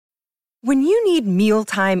When you need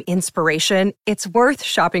mealtime inspiration, it's worth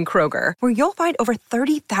shopping Kroger, where you'll find over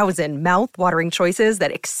 30,000 mouth-watering choices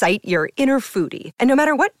that excite your inner foodie. And no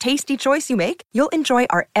matter what tasty choice you make, you'll enjoy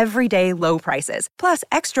our everyday low prices, plus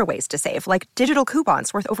extra ways to save, like digital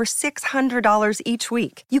coupons worth over $600 each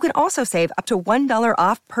week. You can also save up to $1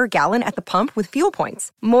 off per gallon at the pump with fuel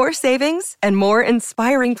points. More savings and more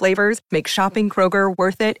inspiring flavors make shopping Kroger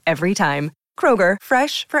worth it every time. Kroger,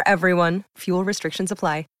 fresh for everyone. Fuel restrictions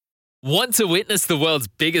apply. Want to witness the world's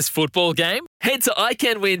biggest football game? Head to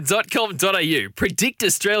iCanWin.com.au, predict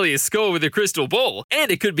Australia's score with a crystal ball, and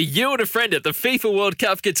it could be you and a friend at the FIFA World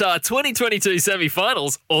Cup Qatar 2022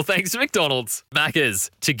 semi-finals, all thanks to McDonald's. Maccas,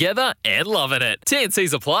 together and loving it.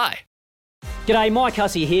 TNCs apply. G'day, Mike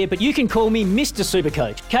Hussey here, but you can call me Mr.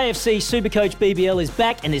 Supercoach. KFC Supercoach BBL is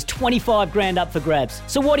back and there's 25 grand up for grabs.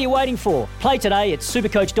 So what are you waiting for? Play today at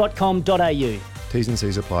supercoach.com.au. T's and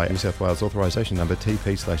C's apply. New South Wales authorisation number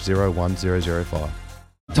TP/01005.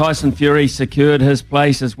 Tyson Fury secured his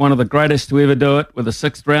place as one of the greatest to ever do it with a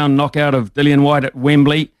sixth round knockout of Dillian Whyte at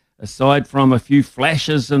Wembley. Aside from a few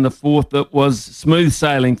flashes in the fourth, it was smooth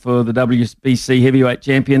sailing for the WBC heavyweight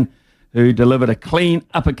champion, who delivered a clean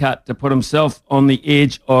uppercut to put himself on the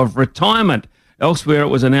edge of retirement. Elsewhere, it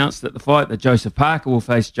was announced that the fight that Joseph Parker will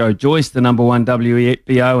face Joe Joyce, the number 1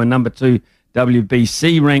 WBO and number 2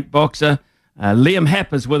 WBC ranked boxer. Liam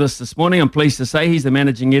Happ is with us this morning. I'm pleased to say he's the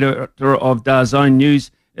managing editor of DAZN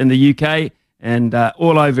News in the UK and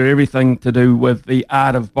all over everything to do with the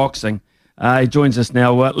art of boxing. He joins us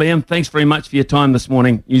now. Liam, thanks very much for your time this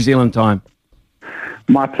morning, New Zealand time.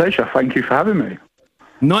 My pleasure. Thank you for having me.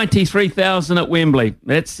 93,000 at Wembley.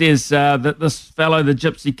 That says that this fellow, the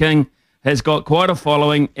Gypsy King, has got quite a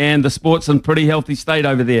following and the sport's in pretty healthy state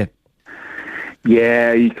over there.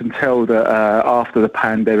 Yeah, you can tell that after the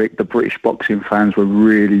pandemic, the British boxing fans were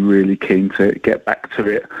really, really keen to get back to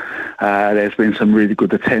it. There's been some really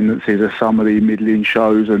good attendances at some of the middling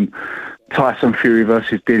shows, and Tyson Fury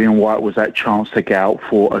versus Dillian Whyte was that chance to get out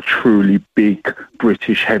for a truly big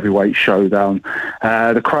British heavyweight showdown.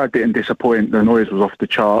 The crowd didn't disappoint. The noise was off the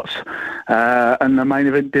charts, and the main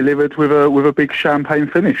event delivered with a big champagne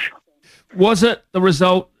finish. Was it the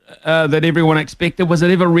result that everyone expected? Was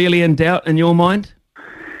it ever really in doubt in your mind?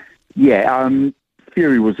 Yeah,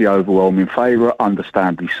 Fury was the overwhelming favourite,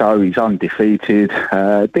 understandably so. He's undefeated.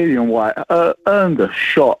 Dillian Whyte earned a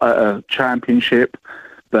shot at a championship,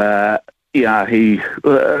 but yeah,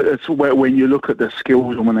 when you look at the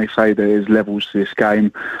skills and when they say there's levels to this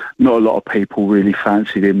game, not a lot of people really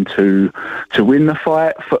fancied him to win the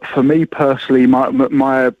fight. For me personally,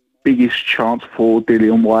 my biggest chance for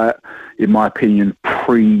Dillian Whyte, in my opinion,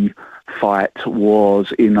 pre-fight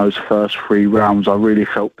was in those first 3 rounds. I really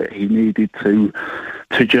felt that he needed to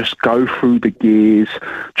just go through the gears,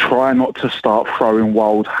 try not to start throwing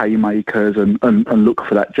wild haymakers and look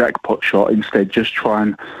for that jackpot shot. Instead, just try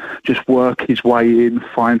and just work his way in,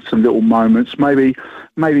 find some little moments, maybe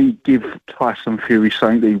give Tyson Fury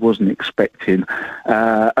something that he wasn't expecting.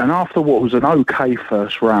 And after what was an okay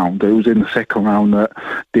first round, it was in the second round that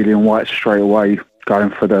Dillian Whyte straight away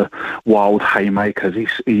going for the wild haymakers.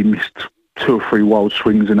 He missed 2 or 3 wild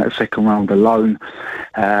swings in that second round alone.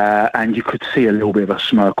 And you could see a little bit of a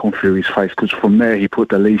smirk on Fury's face, because from there he put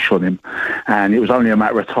the leash on him. And it was only a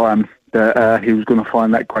matter of time that he was going to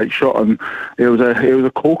find that great shot. And it was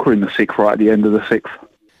a corker in the 6th, right at the end of the 6th.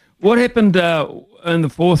 What happened in the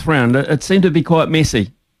 4th round? It seemed to be quite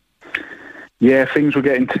messy. Yeah, things were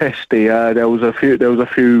getting testy. There was a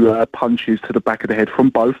few punches to the back of the head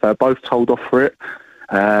from both. They both told off for it.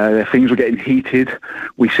 Things were getting heated.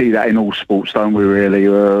 We see that in all sports, don't we, really?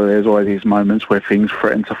 There's always these moments where things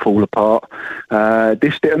threaten to fall apart.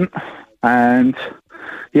 This didn't. And,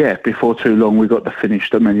 yeah, before too long, we got the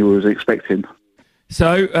finish that many was expecting.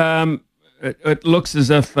 So it looks as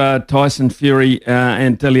if Tyson Fury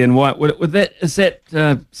and Dillian Whyte, is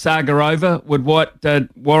that saga over? Would Whyte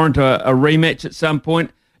warrant a rematch at some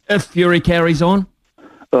point if Fury carries on?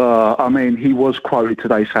 I mean, he was quoted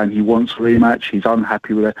today saying he wants a rematch. He's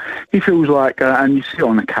unhappy with it. He feels like, and you see it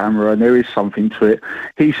on the camera, and there is something to it.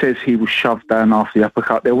 He says he was shoved down after the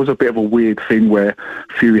uppercut. There was a bit of a weird thing where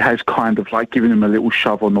Fury has kind of like given him a little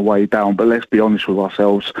shove on the way down. But let's be honest with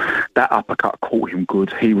ourselves, that uppercut caught him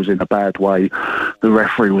good. He was in a bad way. The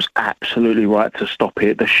referee was absolutely right to stop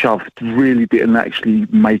it. The shove really didn't actually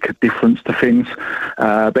make a difference to things.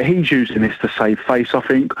 But he's using this to save face, I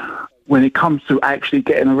think. When it comes to actually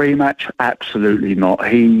getting a rematch, absolutely not.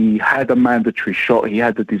 He had a mandatory shot. He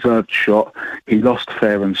had the deserved shot. He lost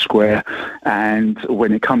fair and square. And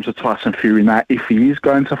when it comes to Tyson Fury now, if he is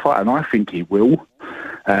going to fight, and I think he will,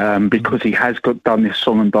 because he has done this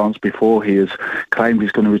song and dance before. He has claimed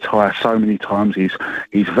he's going to retire so many times.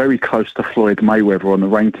 He's very close to Floyd Mayweather on the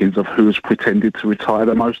rankings of who has pretended to retire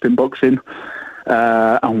the most in boxing.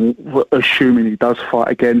 And assuming he does fight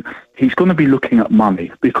again, he's going to be looking at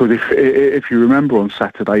money, because if you remember on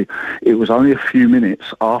Saturday, it was only a few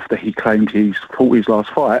minutes after he claimed he fought his last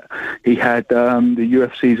fight, he had the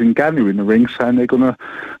UFC's Ngannou in the ring saying they're going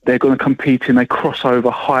to compete in a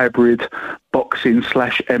crossover hybrid boxing /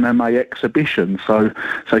 MMA exhibition. So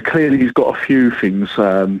clearly he's got a few things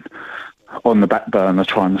on the back burner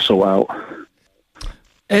trying to sort out.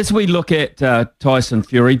 As we look at Tyson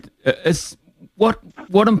Fury,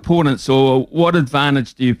 what importance or what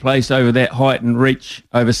advantage do you place over that height and reach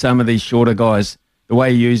over some of these shorter guys, the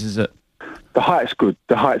way he uses it? The height's good.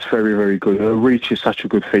 The height's very, very good. The reach is such a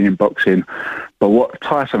good thing in boxing. But what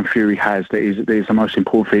Tyson Fury has that is the most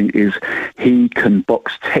important thing is he can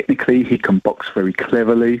box technically. He can box very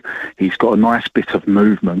cleverly. He's got a nice bit of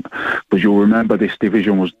movement. But you'll remember this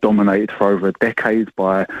division was dominated for over a decade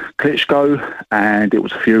by Klitschko, and it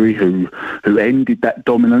was Fury who ended that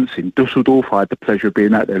dominance in Dusseldorf. I had the pleasure of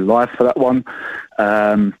being out there live for that one.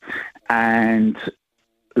 And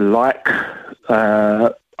like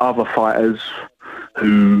other fighters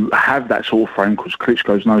who have that sort of frame, because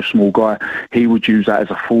Klitschko's no small guy, he would use that as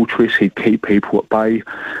a fortress. He'd keep people at bay.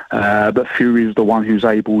 But Fury is the one who's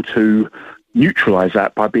able to neutralise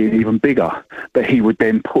that by being even bigger. But he would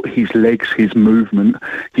then put his legs, his movement,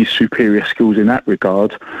 his superior skills in that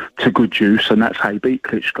regard to good use, and that's how he beat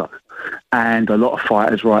Klitschko. And a lot of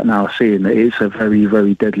fighters right now are seeing that it's a very,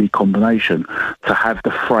 very deadly combination to have the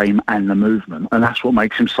frame and the movement. And that's what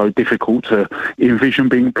makes him so difficult to envision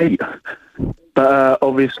being beat. But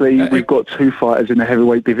obviously, we've got two fighters in the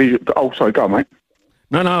heavyweight division. Oh, sorry, go on, mate.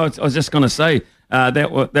 No, I was just going to say, that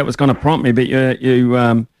was going to prompt me, but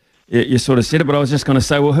you sort of said it, but I was just going to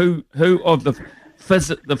say, well, who of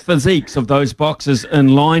the physiques of those boxers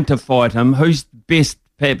in line to fight him, who's best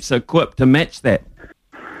perhaps equipped to match that?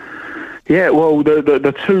 Yeah, well,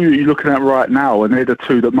 the two you're looking at right now, and they're the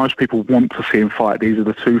two that most people want to see him fight. These are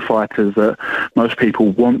the two fighters that most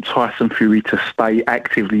people want Tyson Fury to stay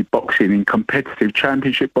actively boxing in competitive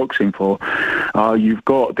championship boxing for. You've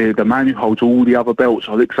got the man who holds all the other belts,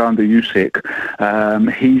 Alexander Usyk.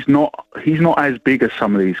 He's not as big as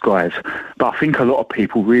some of these guys, but I think a lot of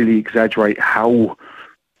people really exaggerate how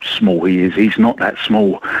small he is. He's not that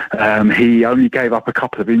small. He only gave up a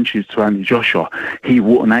couple of inches to Andy Joshua. He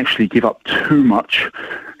wouldn't actually give up too much,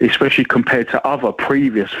 especially compared to other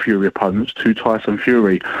previous Fury opponents to Tyson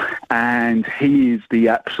Fury. And he is the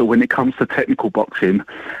absolute, when it comes to technical boxing,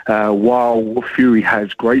 while Fury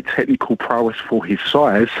has great technical prowess for his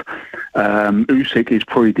size, Usyk is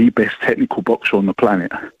probably the best technical boxer on the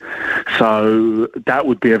planet. So that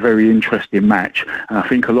would be a very interesting match. And I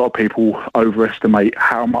think a lot of people overestimate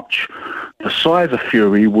how much the size of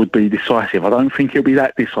Fury would be decisive. I don't think it'll be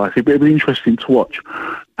that decisive, but it'll be interesting to watch.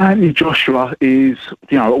 Andy Joshua is,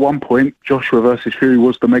 at one point, Joshua versus Fury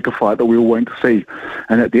was the mega fight that we all wanted to see.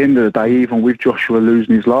 And at the end of the day, even with Joshua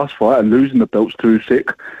losing his last fight and losing the belts to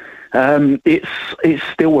Usyk, it's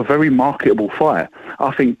still a very marketable fight.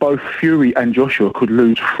 I think both Fury and Joshua could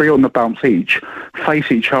lose 3 on the bounce each, face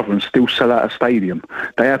each other and still sell out a stadium.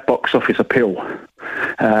 They have box office appeal.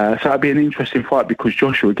 So it'd be an interesting fight because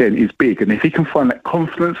Joshua, again, is big. And if he can find that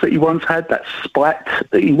confidence that he once had, that spite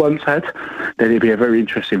that he once had, then it'd be a very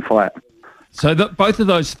interesting fight. So both of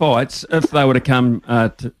those fights, if they were to come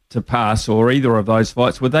to pass, or either of those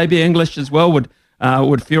fights, would they be English as well?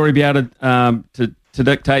 Would Fury be able to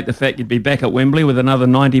dictate the fact you'd be back at Wembley with another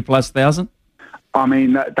 90,000+? I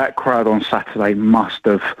mean, that crowd on Saturday must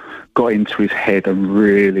have got into his head and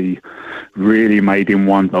really, really made him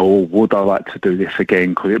wonder, would I like to do this again?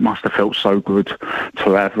 Because it must have felt so good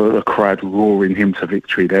to have the crowd roaring him to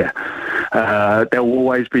victory there. There will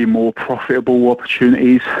always be more profitable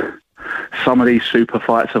opportunities. Some of these super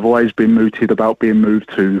fights have always been mooted about being moved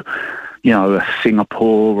to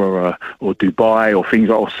Singapore or Dubai or things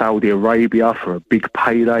like, or Saudi Arabia for a big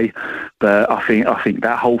payday. But I think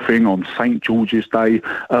that whole thing on St. George's Day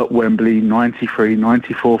at Wembley,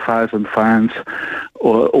 94,000 fans,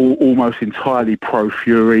 or almost entirely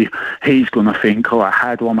pro-Fury, he's going to think, all right,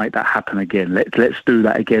 how do I make that happen again? Let's do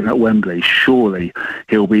that again at Wembley. Surely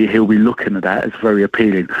he'll be looking at that as very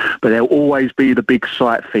appealing. But there'll always be the big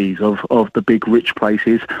site fees of the big rich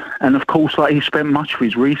places. And of course, like, he spent much of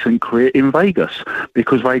his recent career in Vegas,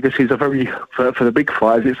 because Vegas is for the big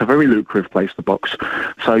fighters, it's a very lucrative place to box.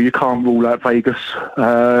 So you can't rule out Vegas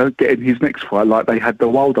getting his next fight like they had the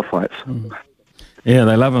Wilder fights. Yeah,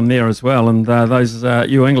 they love him there as well, and those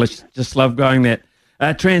you English just love going that.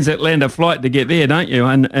 transatlantic flight to get there, don't you,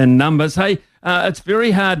 in numbers? Hey, it's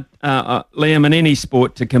very hard, Liam, in any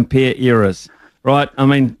sport to compare eras, right? I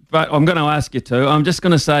mean, but I'm going to ask you to. I'm just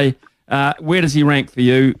going to say, where does he rank for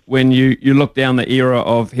you when you look down the era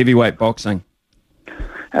of heavyweight boxing?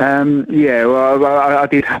 Well, I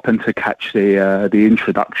did happen to catch the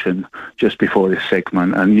introduction just before this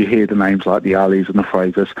segment, and you hear the names like the Alis and the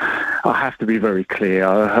Frasers. I have to be very clear.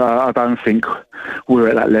 I don't think we're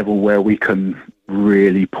at that level where we can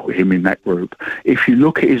really put him in that group. If you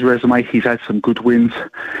look at his resume, he's had some good wins.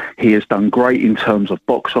 He has done great in terms of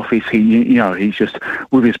box office. He's just,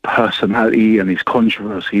 with his personality and his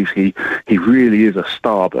controversies, he really is a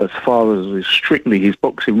star. But as far as strictly his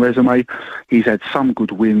boxing resume, he's had some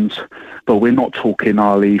good wins, but we're not talking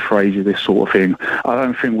Ali, Frazier, this sort of thing. I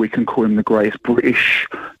don't think we can call him the greatest British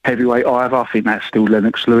heavyweight either. I think that's still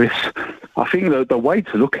Lennox Lewis. I think that the way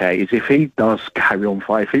to look at it is if he does carry on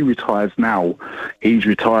fight, if he retires now, he's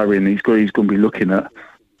retiring, he's going to be looking at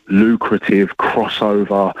lucrative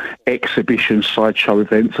crossover exhibition sideshow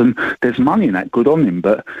events, and there's money in that, good on him.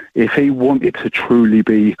 But if he wanted to truly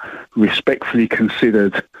be respectfully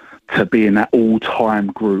considered to be in that all-time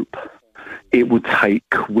group, it would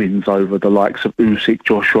take wins over the likes of Usyk,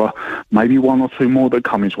 Joshua, maybe one or two more that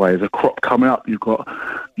come his way. There's a crop coming up. You've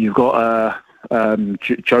got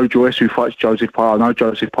Joe Joyce, who fights Joseph Parker. I know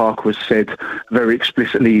Joseph Parker has said very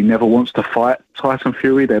explicitly he never wants to fight Tyson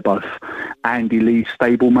Fury. They're both Andy Lee's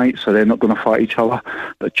stablemates, so they're not going to fight each other.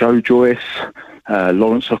 But Joe Joyce,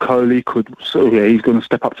 Lawrence Okoli he's going to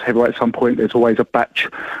step up to heavyweight at some point. There's always a batch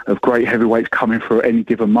of great heavyweights coming through at any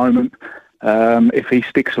given moment. If he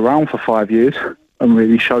sticks around for 5 years and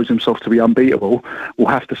really shows himself to be unbeatable, we'll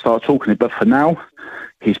have to start talking it. But for now,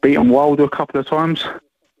 he's beaten Wilder a couple of times.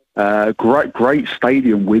 Great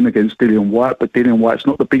stadium win against Dillian Whyte, but Dillian Whyte's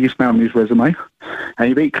not the biggest name on his resume. And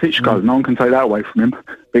he beat Klitschko. No one can take that away from him.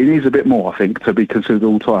 But he needs a bit more, I think, to be considered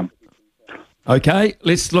all time. Okay,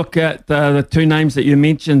 let's look at the two names that you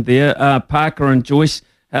mentioned there, Parker and Joyce.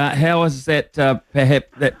 How is that perhaps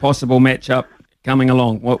that possible matchup coming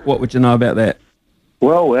along? What would you know about that?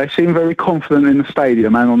 Well, they seem very confident in the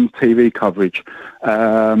stadium and on the TV coverage.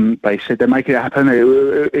 They said they're making it happen.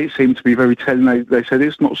 It seemed to be very telling. They said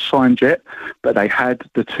it's not signed yet, but they had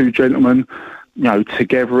the two gentlemen,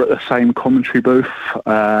 together at the same commentary booth,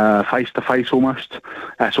 face to face almost.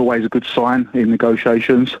 That's always a good sign in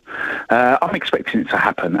negotiations. I'm expecting it to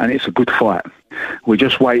happen, and it's a good fight. We're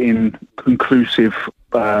just waiting conclusive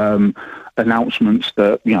announcements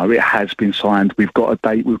that it has been signed. We've got a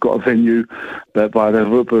date, we've got a venue, but by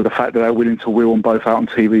the fact that they're willing to wheel them both out on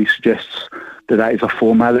TV suggests that is a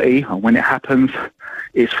formality, and when it happens,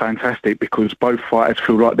 it's fantastic because both fighters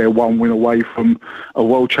feel like they're one win away from a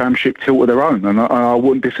world championship tilt of their own, and I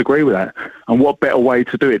wouldn't disagree with that. And what better way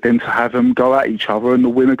to do it than to have them go at each other and the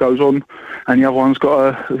winner goes on and the other one's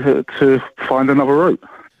got to find another route.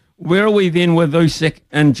 Where are we then with Usyk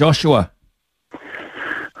and Joshua?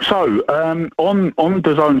 So, on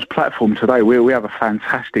DAZN's platform today, we have a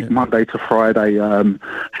fantastic Monday to Friday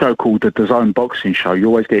show called the DAZN Boxing Show. You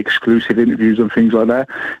always get exclusive interviews and things like that.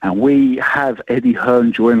 And we have Eddie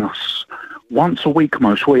Hearn join us once a week,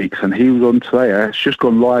 most weeks. And he was on today. It's just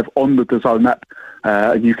gone live on the DAZN app.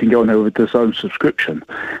 And you can go on there with a DAZN subscription.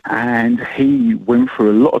 And he went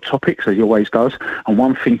through a lot of topics, as he always does. And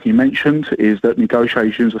one thing he mentioned is that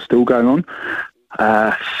negotiations are still going on.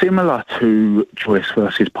 Similar to Joyce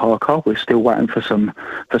versus Parker, we're still waiting for some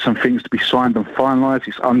things to be signed and finalised.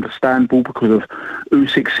 It's understandable because of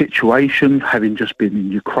Usyk's situation, having just been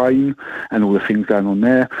in Ukraine and all the things going on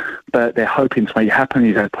there. But they're hoping to make it happen.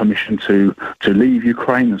 He's had permission to leave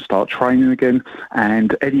Ukraine and start training again.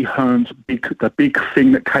 And Eddie Hearn's the big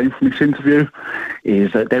thing that came from this interview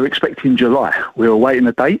is that they're expecting July. We're awaiting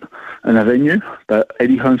a date and a venue, but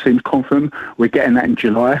Eddie Hearn seems confident we're getting that in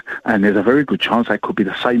July, and there's a very good chance that could be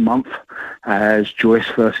the same month as Joyce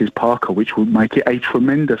versus Parker, which would make it a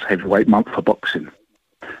tremendous heavyweight month for boxing.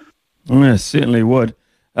 Yeah, certainly would.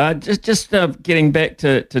 Just getting back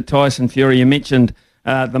to Tyson Fury, you mentioned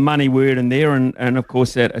the money word in there, and of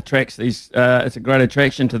course that attracts these. It's a great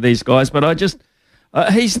attraction to these guys. But I just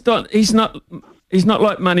he's not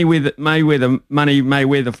like Money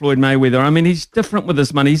Mayweather, Floyd Mayweather. I mean, he's different with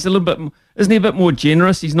his money. He's a little bit, isn't he, a bit more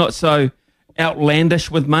generous? He's not so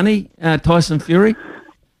outlandish with money, Tyson Fury?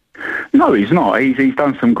 No, he's not. He's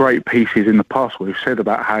done some great pieces in the past. We've said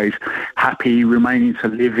about how he's happy remaining to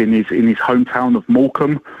live in his hometown of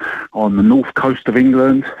Morecambe on the north coast of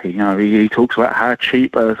England. He talks about how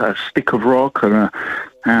cheap a stick of rock and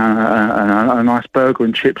a nice burger burger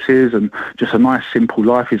and chips is, and just a nice simple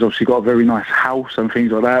life. He's obviously got a very nice house and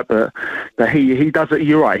things like that, but he doesn't,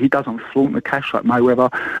 you're right, he doesn't flaunt the cash like Mayweather.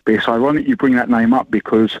 But it's ironic you bring that name up,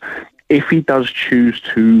 because if he does choose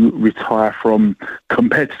to retire from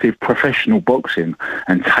competitive professional boxing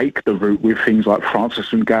and take the route with things like Francis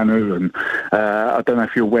Ngannou, and I don't know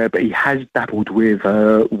if you're aware, but he has dabbled with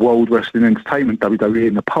World Wrestling Entertainment, WWE,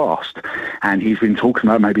 in the past, and he's been talking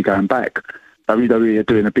about maybe going back. WWE are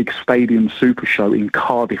doing a big stadium super show in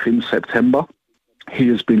Cardiff in September. He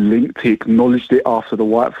has been linked. He acknowledged it after the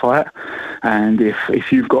White fight. And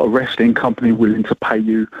if you've got a wrestling company willing to pay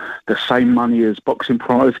you the same money as boxing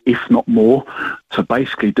promoters, if not more, to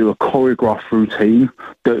basically do a choreographed routine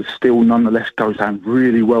that still nonetheless goes down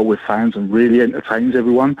really well with fans and really entertains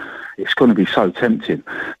everyone, it's going to be so tempting.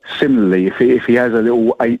 Similarly, if he has a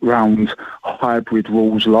little 8-round hybrid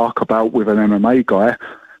rules larkabout with an MMA guy,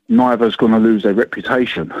 neither's going to lose their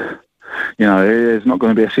reputation. You know, there's not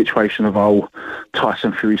going to be a situation of,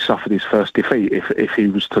 Tyson Fury suffered his first defeat if he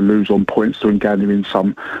was to lose on points to Ngannou in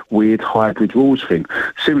some weird hybrid rules thing.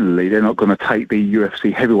 Similarly, they're not going to take the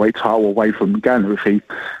UFC heavyweight title away from Ngannou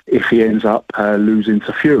if he ends up losing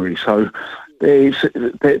to Fury. So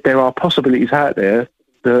there are possibilities out there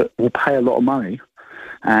that will pay a lot of money.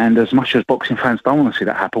 And as much as boxing fans don't want to see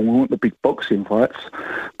that happen, we want the big boxing fights.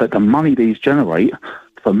 But the money these generate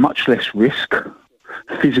for much less risk,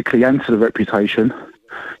 physically and to the reputation,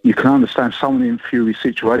 you can understand someone in Fury's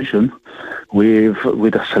situation with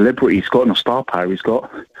a celebrity he's got and a star power he's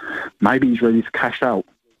got. Maybe he's ready to cash out.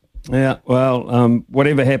 Yeah, well,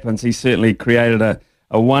 whatever happens, he's certainly created a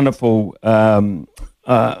wonderful.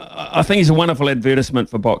 I think he's a wonderful advertisement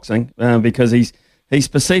for boxing because he's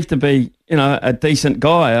perceived to be, a decent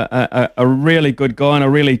guy, a really good guy, and a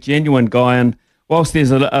really genuine guy. And whilst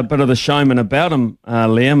there's a bit of the showman about him,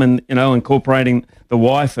 Liam, and incorporating the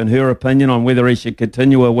wife and her opinion on whether he should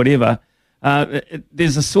continue or whatever,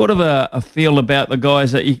 there's a sort of a feel about the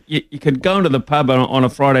guys that you could go into the pub on a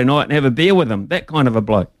Friday night and have a beer with them, that kind of a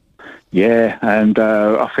bloke. Yeah, and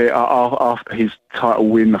I think after his title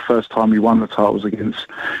win, the first time he won the title was against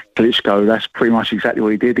Klitschko, that's pretty much exactly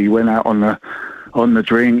what he did. He went out on the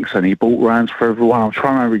drinks and he bought rounds for everyone. I'm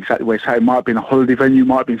trying to remember exactly where he said. It might have been a holiday venue,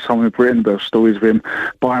 might have been somewhere in Britain, but stories of him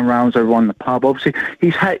buying rounds everyone in the pub. Obviously,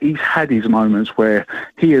 he's had his moments where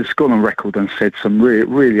he has gone on record and said some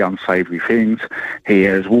really unsavoury things. He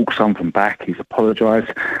has walked something back. He's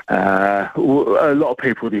apologised. A lot of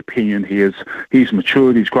people have the opinion he's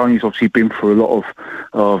matured, he's grown. He's obviously been through a lot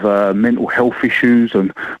of mental health issues,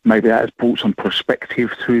 and maybe that has brought some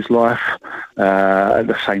perspective to his life. At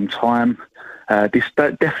the same time,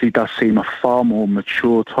 that definitely does seem a far more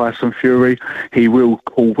mature Tyson Fury. He will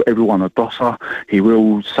call everyone a dosser. He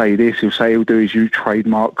will say this. He'll do his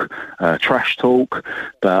trademark trash talk.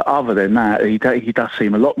 But other than that, he does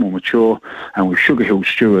seem a lot more mature. And with Sugar Hill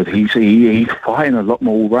Stewart, he's fighting a lot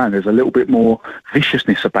more all round. There's a little bit more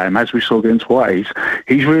viciousness about him, as we saw against White.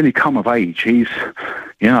 He's really come of age. He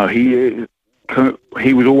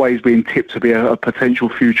was always being tipped to be a potential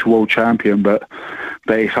future world champion, but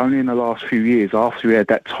it's only in the last few years, after he had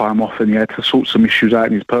that time off and he had to sort some issues out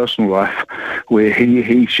in his personal life, where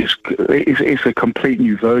it's a complete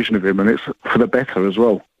new version of him, and it's for the better as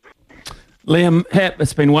well. Liam, Hap,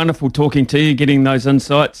 it's been wonderful talking to you, getting those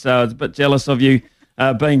insights. I was a bit jealous of you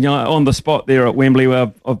being on the spot there at Wembley.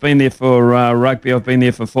 I've been there for rugby, I've been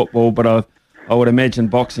there for football, but I would imagine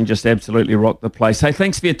boxing just absolutely rocked the place. Hey,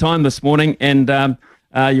 thanks for your time this morning and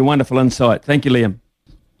your wonderful insight. Thank you, Liam.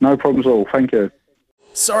 No problems at all. Thank you.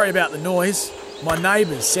 Sorry about the noise. My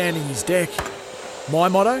neighbour's sanding his deck. My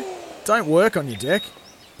motto? Don't work on your deck.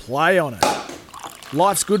 Play on it.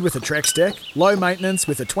 Life's good with a Trex deck. Low maintenance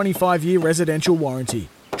with a 25-year residential warranty.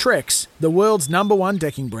 Trex, the world's #1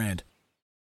 decking brand.